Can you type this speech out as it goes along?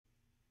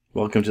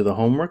Welcome to the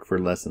homework for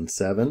Lesson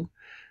 7.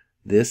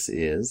 This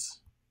is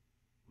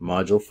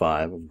Module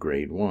 5 of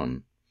Grade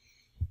 1.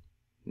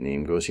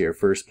 Name goes here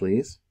first,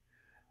 please.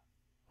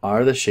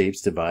 Are the shapes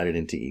divided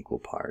into equal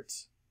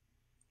parts?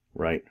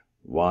 Write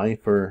Y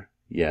for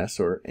yes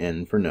or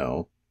N for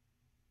no.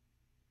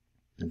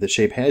 If the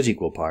shape has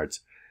equal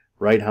parts,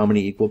 write how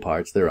many equal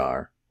parts there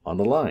are on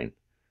the line.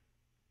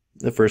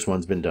 The first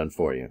one's been done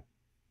for you.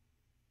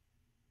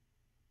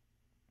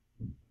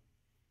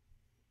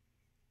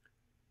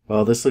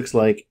 Well, this looks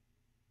like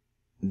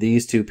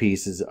these two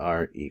pieces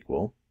are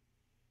equal.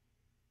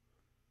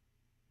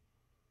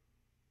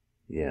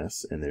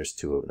 Yes, and there's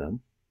two of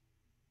them.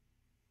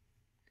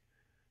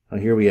 Now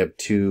here we have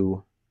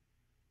two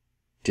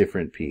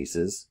different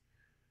pieces.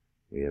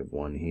 We have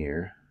one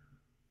here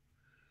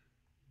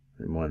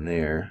and one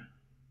there.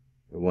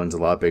 One's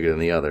a lot bigger than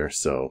the other,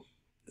 so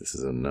this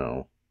is a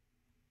no.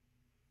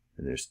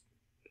 And there's,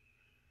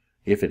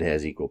 if it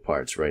has equal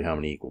parts, write how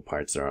many equal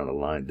parts are on the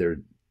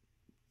line.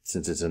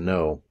 Since it's a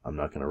no, I'm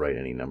not going to write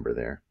any number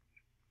there.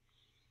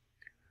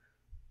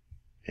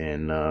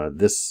 And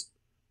this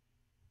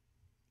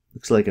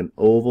looks like an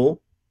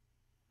oval,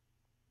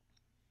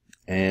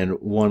 and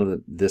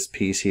this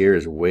piece here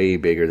is way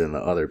bigger than the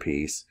other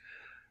piece.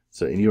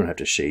 So, and you don't have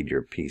to shade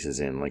your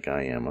pieces in like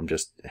I am. I'm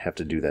just have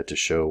to do that to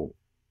show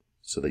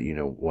so that you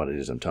know what it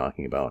is I'm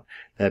talking about.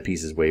 That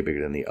piece is way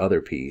bigger than the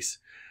other piece,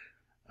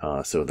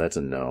 so that's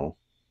a no.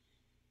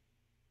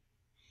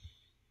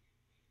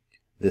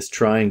 This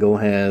triangle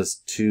has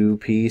two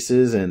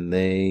pieces, and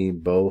they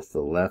both,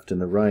 the left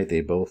and the right,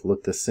 they both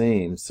look the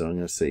same. So I'm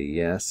going to say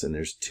yes, and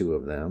there's two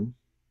of them.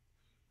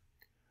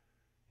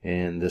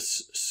 And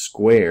this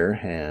square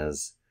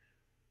has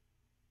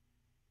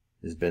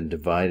been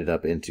divided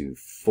up into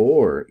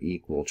four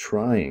equal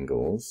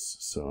triangles.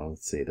 So I'll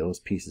say those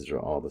pieces are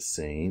all the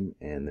same,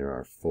 and there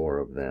are four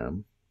of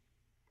them.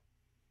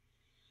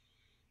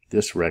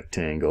 This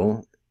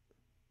rectangle,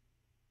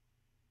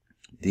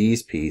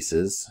 these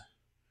pieces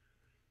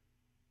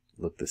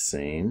look the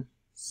same,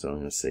 so I'm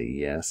going to say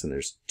yes, and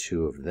there's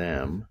two of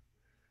them.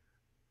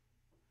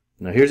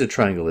 Now here's a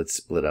triangle that's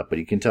split up, but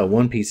you can tell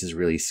one piece is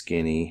really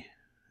skinny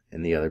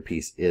and the other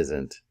piece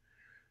isn't,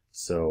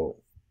 so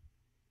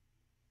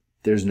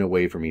there's no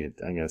way for me to,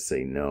 I'm going to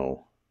say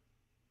no.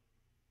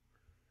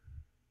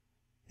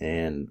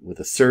 And with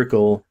a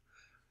circle,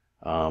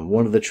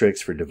 one of the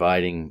tricks for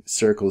dividing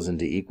circles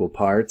into equal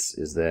parts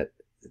is that,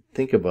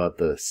 think about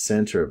the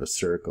center of a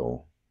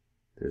circle.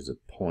 There's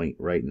a point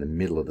right in the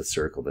middle of the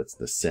circle that's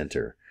the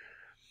center.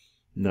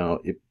 Now,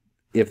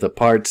 if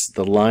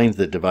the lines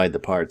that divide the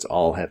parts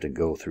all have to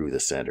go through the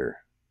center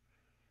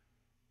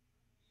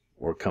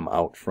or come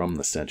out from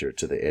the center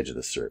to the edge of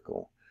the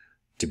circle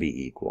to be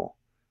equal.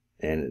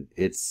 And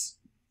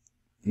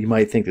you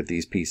might think that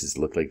these pieces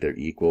look like they're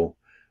equal,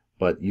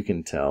 but you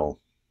can tell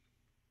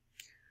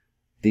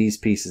these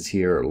pieces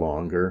here are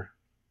longer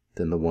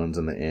than the ones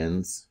on the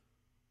ends.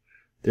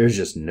 There's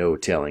just no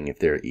telling if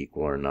they're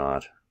equal or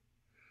not.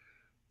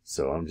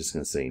 So I'm just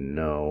going to say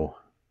no.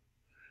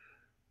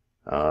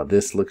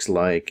 This looks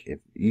like, if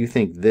you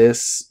think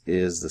this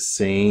is the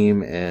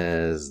same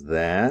as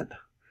that,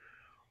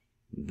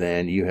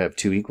 then you have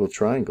two equal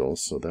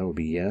triangles. So that would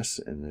be yes,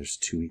 and there's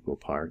two equal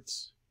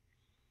parts.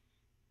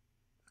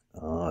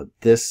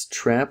 This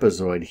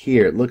trapezoid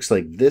here, it looks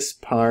like this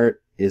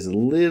part is a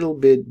little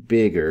bit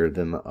bigger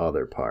than the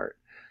other part.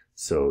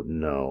 So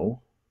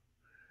no.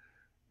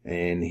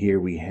 And here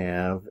we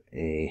have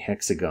a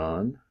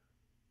hexagon.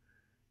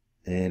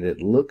 And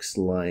it looks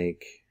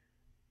like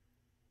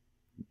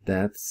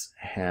that's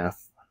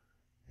half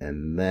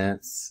and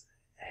that's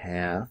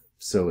half.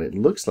 So it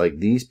looks like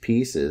these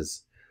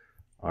pieces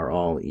are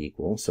all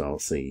equal. So I'll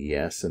say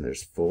yes, and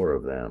there's four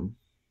of them.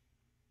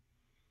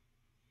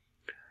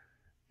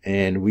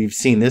 And we've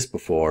seen this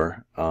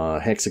before.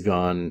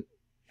 Hexagon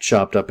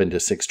chopped up into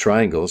 6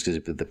 triangles,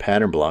 because with the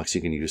pattern blocks you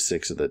can use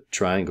 6 of the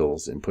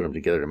triangles and put them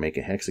together to make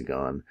a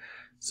hexagon.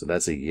 So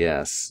that's a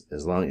yes.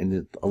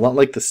 And a lot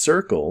like the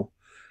circle.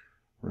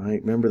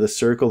 Right, remember the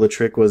circle, the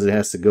trick was it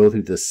has to go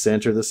through the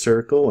center of the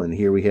circle, and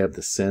here we have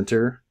the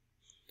center,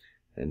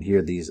 and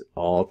here these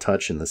all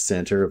touch in the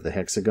center of the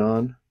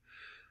hexagon.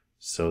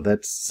 So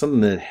that's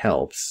something that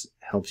helps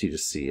you to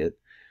see it.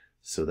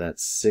 So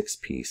that's 6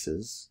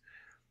 pieces.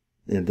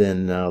 And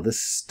then now this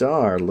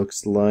star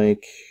looks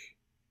like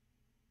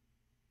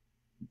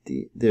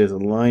there's a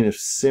line of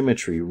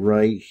symmetry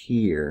right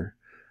here,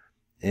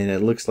 and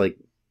it looks like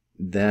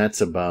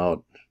that's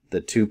about, the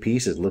two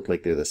pieces look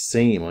like they're the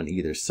same on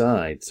either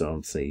side, so I'm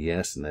going to say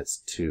yes, and that's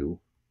 2.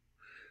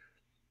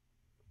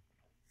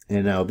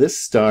 And now this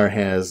star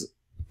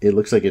it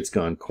looks like it's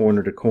gone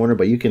corner to corner,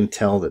 but you can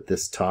tell that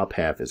this top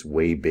half is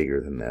way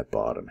bigger than that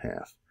bottom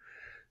half.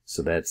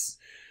 So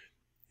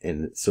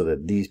so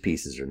that these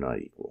pieces are not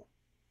equal.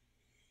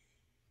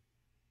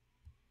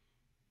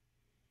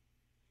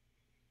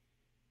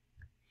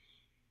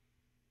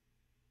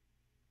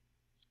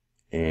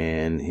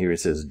 And here it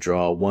says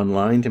draw one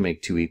line to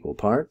make 2 equal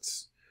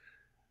parts.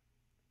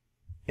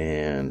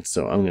 And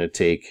so I'm going to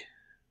take,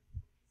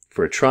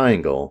 for a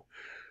triangle,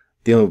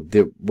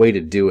 The way to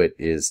do it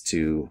is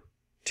to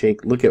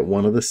look at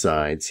one of the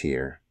sides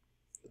here.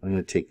 I'm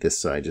going to take this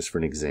side just for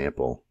an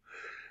example,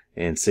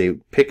 and say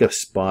pick a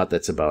spot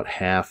that's about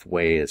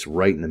halfway. It's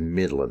right in the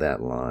middle of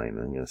that line.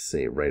 I'm going to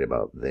say right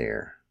about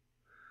there.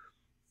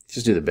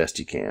 Just do the best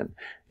you can,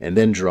 and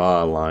then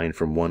draw a line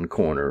from one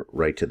corner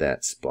right to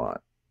that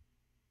spot,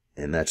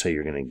 and that's how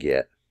you're going to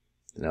get.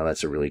 Now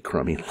that's a really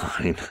crummy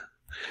line.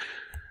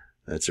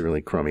 That's a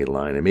really crummy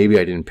line, and maybe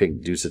I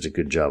didn't do such a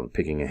good job of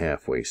picking a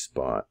halfway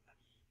spot.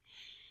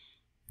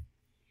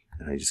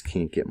 And I just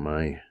can't get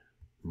my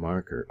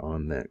marker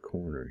on that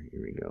corner.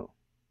 Here we go.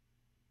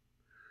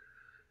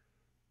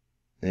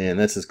 And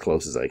that's as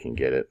close as I can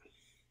get it.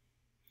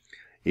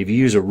 If you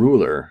use a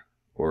ruler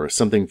or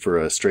something for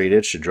a straight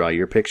edge to draw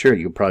your picture,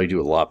 you'll probably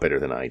do a lot better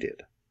than I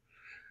did.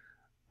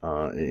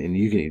 And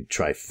you can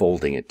try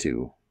folding it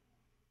too.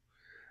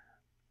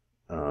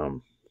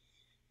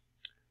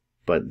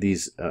 But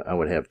these, I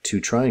would have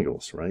two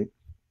triangles, right?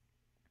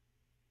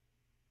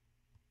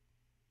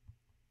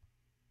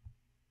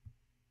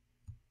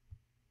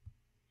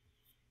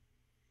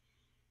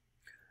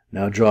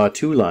 Now draw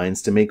two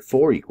lines to make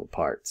 4 equal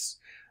parts.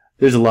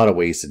 There's a lot of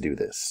ways to do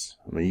this.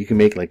 I mean, you can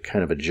make like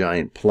kind of a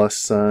giant plus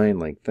sign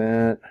like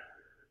that.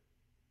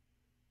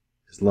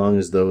 As long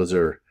as those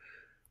are,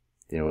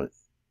 you know,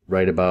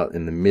 right about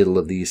in the middle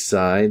of these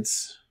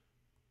sides.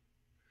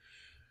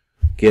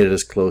 Get it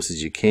as close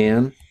as you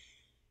can.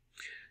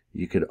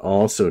 You could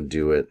also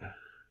do it.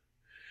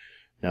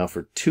 Now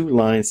for 2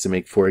 lines to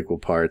make 4 equal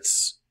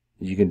parts,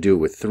 you can do it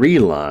with 3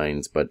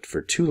 lines, but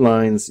for 2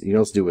 lines, you can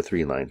also do it with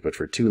 3 lines, but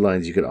for 2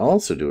 lines, you could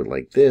also do it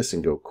like this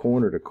and go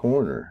corner to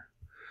corner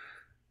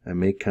and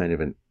make kind of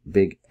a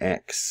big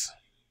X.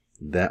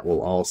 That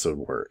will also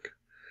work.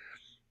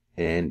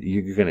 And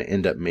you're going to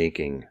end up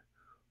making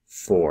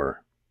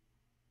 4.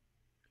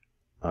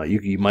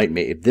 You might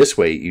make it this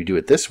way. You do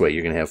it this way,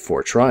 you're going to have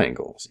 4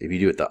 triangles. If you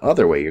do it the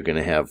other way, you're going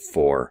to have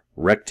 4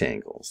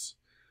 rectangles.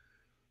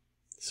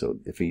 So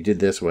if you did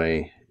this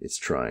way, it's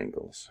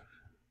triangles.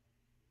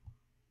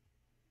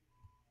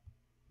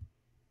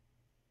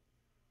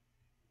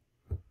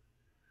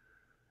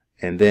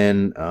 And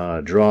then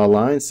draw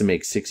lines to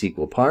make 6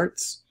 equal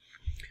parts.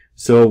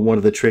 So one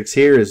of the tricks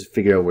here is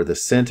figure out where the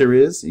center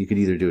is. You could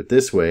either do it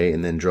this way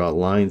and then draw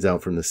lines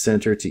out from the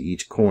center to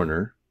each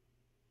corner,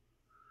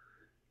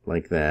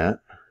 like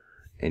that,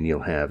 and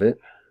you'll have it.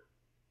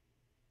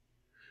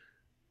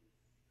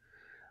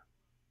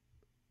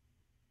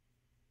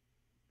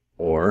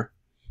 Or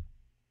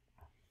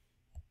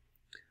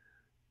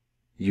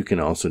you can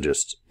also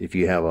just, if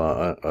you have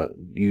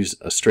use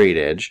a straight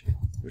edge,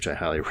 which I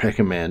highly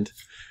recommend,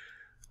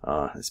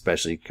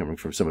 especially coming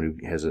from someone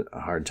who has a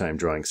hard time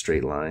drawing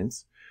straight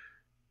lines.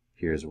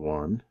 Here's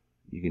one.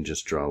 You can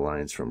just draw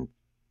lines from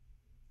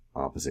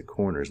opposite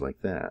corners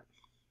like that.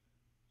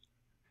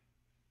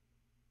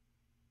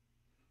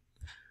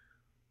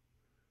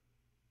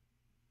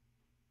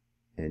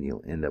 And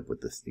you'll end up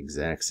with the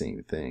exact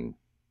same thing,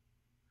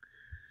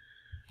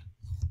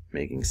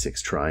 making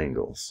 6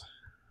 triangles.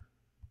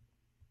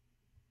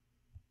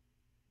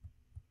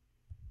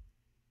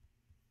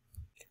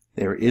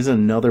 There is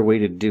another way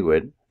to do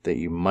it that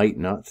you might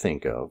not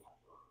think of,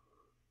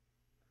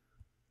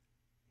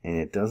 and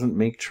it doesn't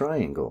make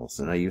triangles.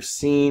 Now you've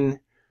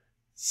seen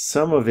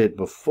some of it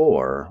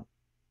before,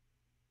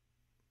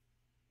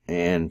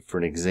 and for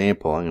an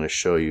example, I'm going to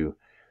show you.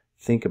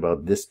 Think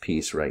about this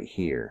piece right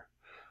here.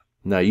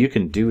 Now you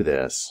can do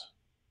this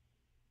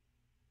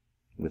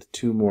with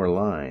 2 more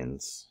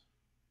lines.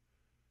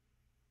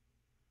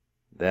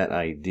 That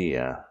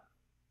idea,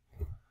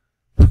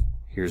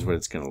 here's what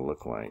it's going to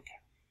look like.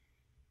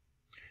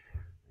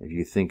 If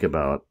you think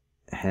about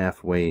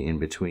halfway in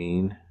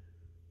between,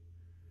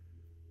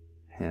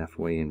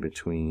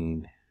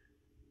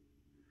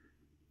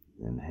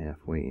 and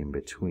halfway in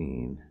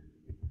between,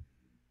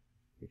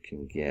 you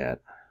can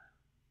get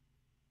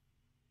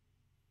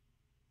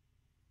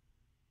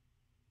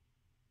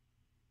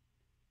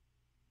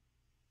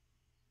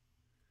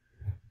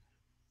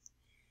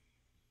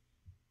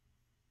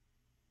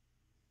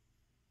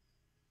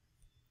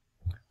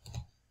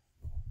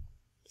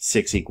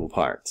six equal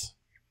parts.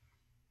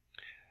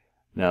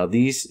 Now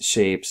these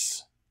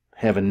shapes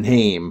have a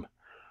name.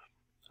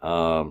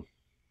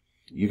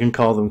 You can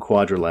call them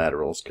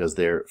quadrilaterals because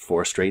they're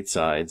 4 straight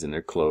sides and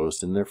they're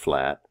closed and they're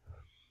flat.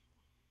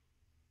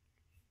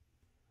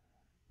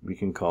 We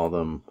can call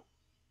them,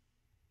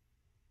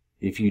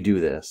 if you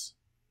do this,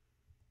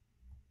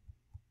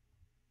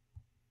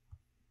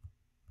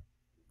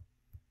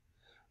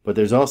 but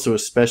there's also a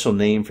special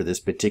name for this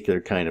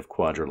particular kind of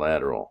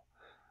quadrilateral,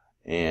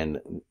 and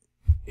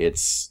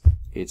it's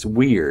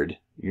weird.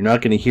 You're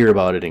not going to hear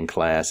about it in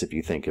class if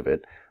you think of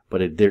it,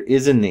 but there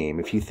is a name.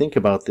 If you think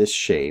about this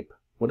shape,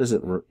 what is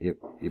it?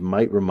 It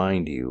might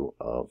remind you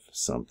of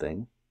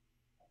something.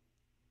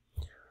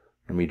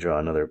 Let me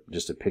draw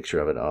just a picture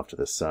of it off to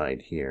the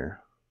side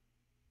here,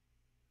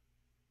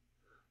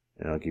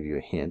 and I'll give you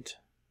a hint.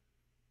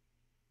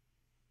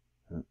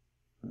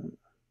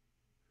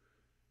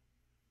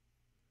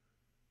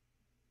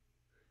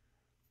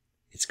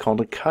 called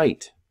a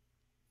kite.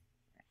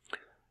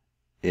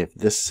 If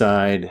this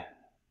side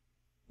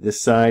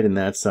and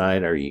that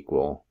side are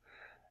equal,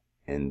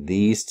 and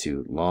these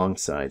two long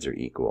sides are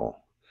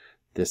equal,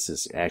 this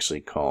is actually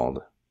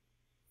called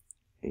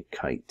a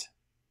kite.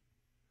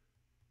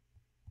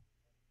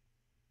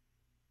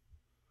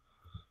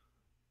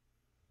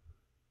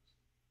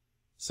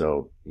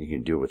 So you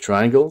can do it with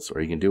triangles,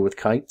 or you can do it with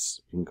kites.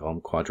 You can call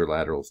them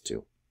quadrilaterals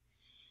too.